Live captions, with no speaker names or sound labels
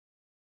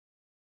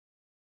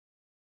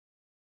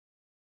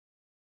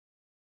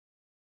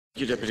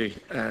you, Deputy.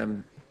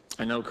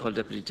 I now call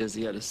Deputy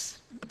Dessie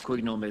Ellis.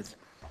 Cúig nóméid.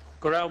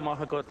 Go raibh maith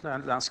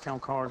agat last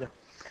count card.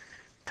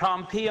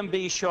 Tom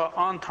P&B seo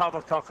an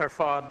tábhachtach ar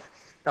fad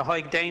le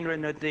haig daonra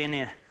na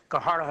daine go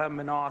hartha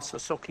mná sa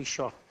sucí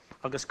seo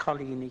agus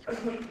colíní.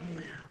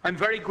 I'm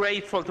very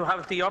grateful to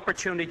have the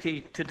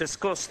opportunity to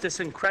discuss this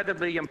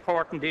incredibly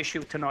important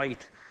issue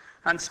tonight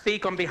and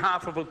speak on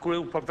behalf of a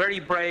group of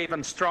very brave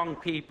and strong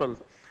people,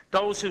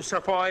 those who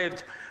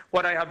survived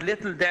what I have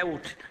little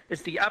doubt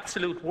is the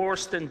absolute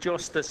worst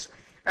injustice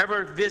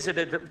ever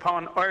visited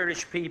upon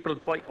Irish people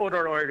by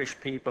other Irish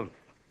people.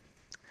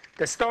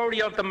 The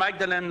story of the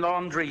Magdalene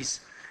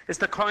Laundries is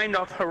the kind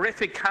of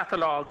horrific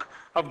catalogue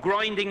of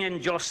grinding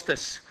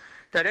injustice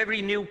that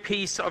every new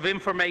piece of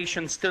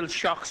information still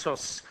shocks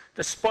us,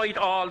 despite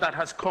all that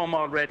has come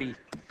already.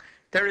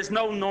 There is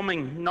no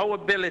numbing, no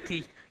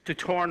ability to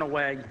turn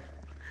away.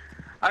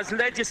 As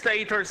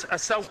legislators,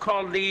 as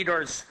so-called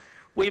leaders,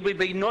 we will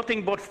be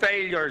nothing but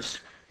failures,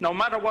 no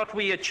matter what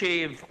we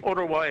achieve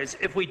otherwise,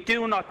 if we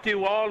do not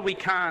do all we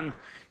can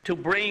to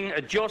bring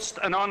a just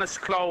and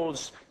honest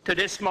close to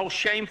this most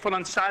shameful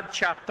and sad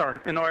chapter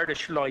in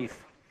Irish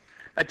life.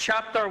 A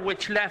chapter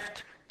which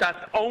left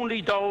that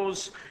only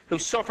those who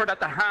suffered at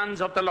the hands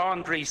of the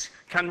Laundries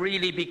can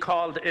really be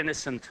called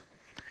innocent.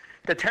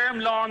 The term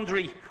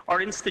laundry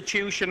or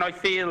institution, I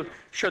feel,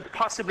 should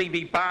possibly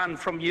be banned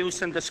from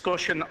use and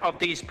discussion of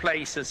these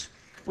places.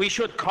 We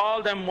should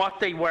call them what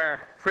they were,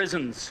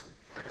 prisons.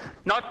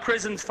 Not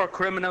prisons for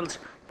criminals,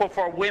 but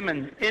for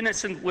women,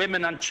 innocent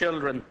women and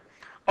children,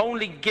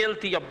 only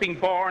guilty of being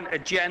born a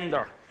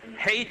gender,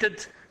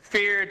 hated,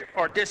 feared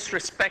or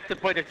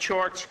disrespected by the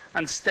church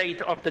and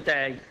state of the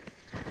day.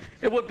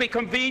 It would be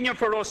convenient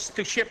for us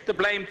to shift the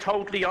blame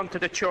totally onto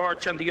the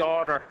church and the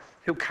order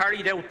who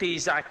carried out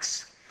these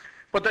acts.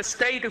 But the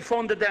state who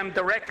funded them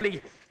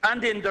directly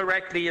and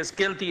indirectly is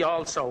guilty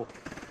also.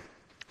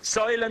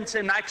 Silence,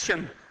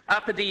 inaction,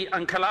 apathy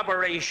and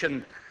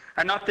collaboration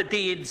are not the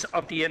deeds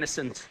of the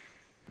innocent.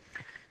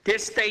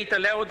 This state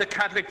allowed the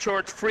Catholic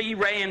Church free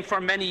rein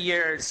for many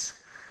years.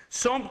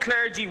 Some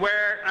clergy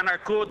were and are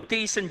good,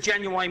 decent,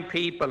 genuine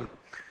people,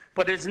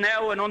 but it is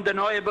now an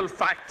undeniable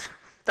fact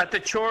that the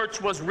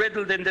Church was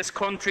riddled in this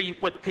country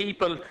with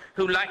people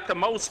who lacked the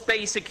most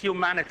basic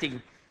humanity,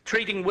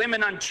 treating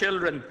women and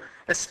children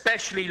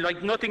especially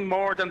like nothing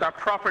more than their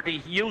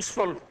property,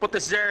 useful but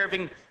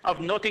deserving of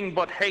nothing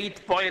but hate,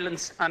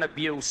 violence and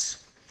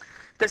abuse.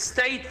 The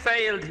state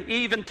failed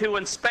even to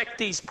inspect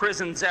these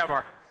prisons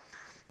ever.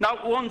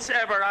 Not once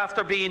ever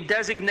after being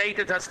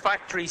designated as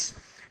factories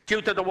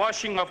due to the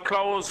washing of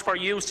clothes for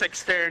use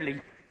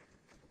externally.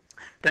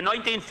 The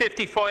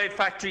 1955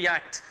 Factory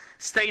Act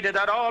stated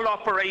that all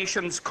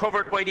operations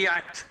covered by the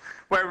Act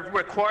were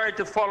required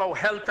to follow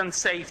health and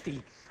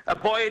safety,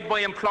 abide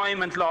by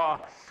employment law,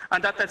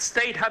 and that the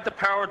state had the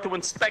power to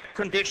inspect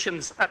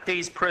conditions at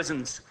these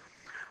prisons.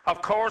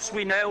 Of course,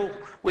 we know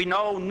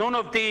none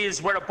of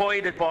these were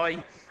abided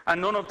by and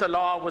none of the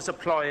law was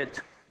applied.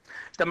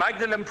 The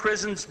Magdalene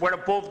prisons were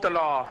above the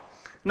law.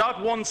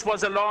 Not once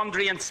was a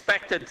laundry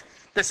inspected,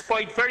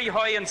 despite very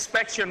high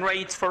inspection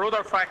rates for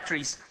other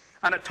factories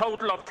and a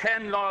total of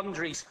 10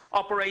 laundries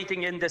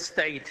operating in the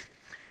state.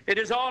 It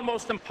is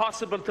almost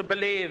impossible to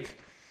believe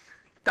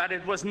that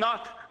it was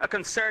not a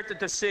concerted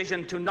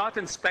decision to not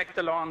inspect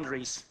the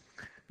laundries,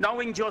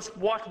 knowing just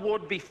what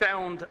would be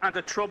found and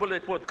the trouble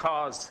it would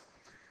cause.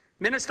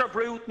 Minister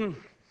Bruton,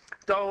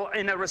 though,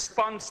 in a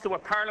response to a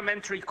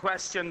parliamentary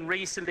question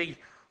recently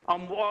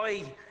on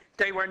why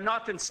they were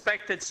not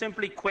inspected,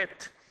 simply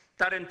quipped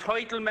that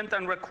entitlement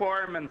and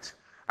requirement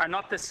are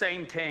not the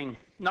same thing.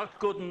 Not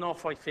good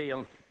enough, I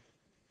feel.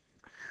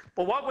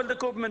 But what will the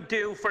government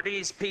do for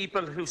these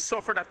people who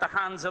suffered at the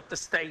hands of the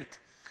state?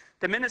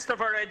 The Minister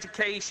for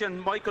Education,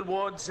 Michael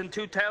Woods, in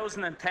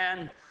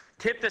 2010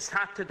 tipped his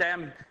hat to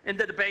them in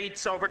the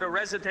debates over the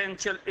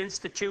Residential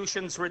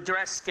Institutions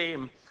Redress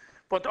Scheme,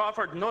 but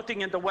offered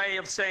nothing in the way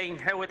of saying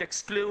how it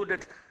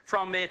excluded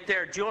from it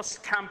their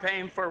just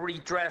campaign for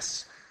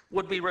redress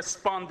would be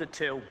responded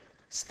to.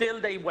 Still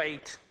they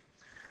wait.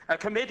 A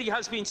committee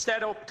has been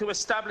set up to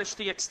establish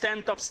the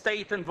extent of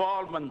state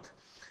involvement,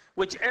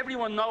 which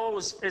everyone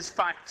knows is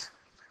fact.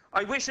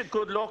 I wish it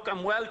good luck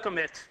and welcome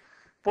it,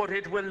 but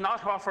it will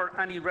not offer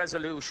any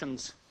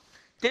resolutions.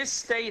 This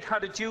state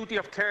had a duty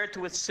of care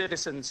to its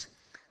citizens.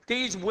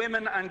 These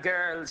women and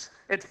girls,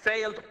 it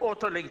failed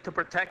utterly to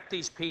protect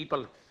these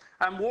people.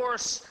 And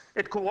worse,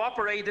 it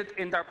cooperated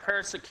in their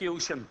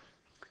persecution.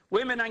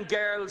 Women and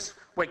girls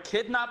were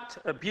kidnapped,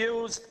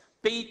 abused,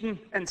 beaten,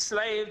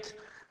 enslaved,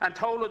 and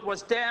told it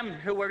was them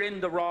who were in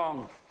the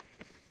wrong.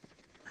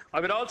 I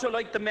would also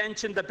like to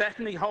mention the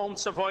Bethany Home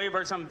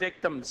survivors and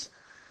victims.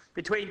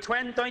 Between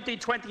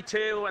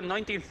 1922 and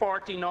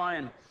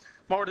 1949,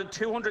 more than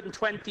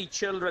 220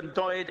 children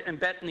died in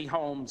Bethany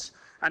homes,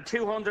 and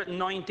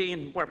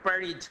 219 were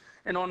buried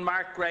in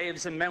unmarked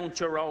graves in Mount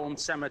Jerome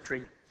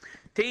Cemetery.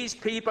 These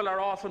people are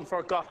often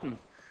forgotten,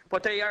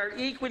 but they are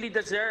equally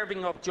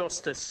deserving of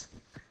justice.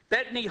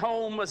 Bethany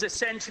Home was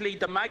essentially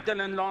the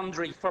Magdalene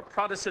Laundry for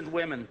Protestant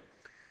women.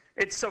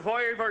 Its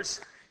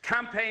survivors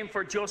campaign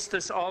for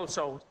justice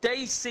also.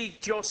 They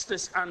seek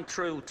justice and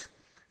truth.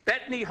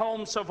 Bethany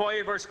Home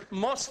survivors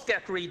must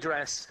get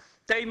redress.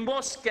 They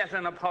must get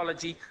an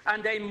apology,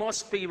 and they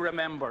must be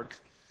remembered.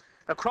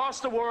 Across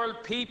the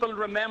world, people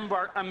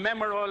remember and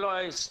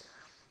memorialise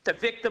the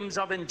victims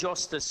of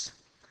injustice.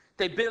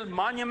 They build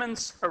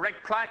monuments,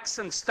 erect plaques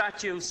and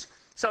statues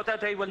so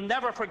that they will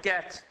never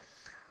forget,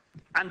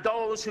 and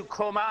those who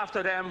come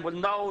after them will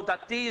know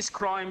that these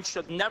crimes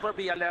should never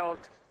be allowed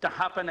to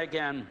happen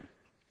again.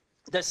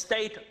 The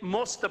state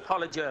must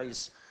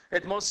apologise.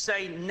 It must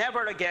say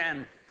never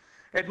again.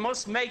 It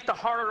must make the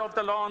horror of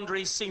the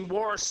Laundries seem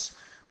worse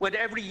with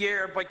every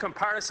year by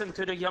comparison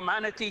to the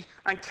humanity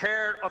and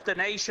care of the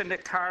nation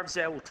it carves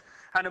out.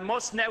 And it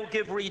must now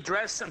give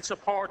redress and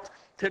support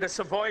to the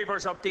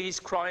survivors of these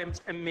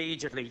crimes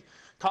immediately.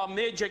 Tá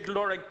méid ag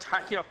glóraigh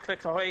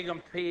taceach le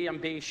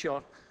P&B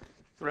seo.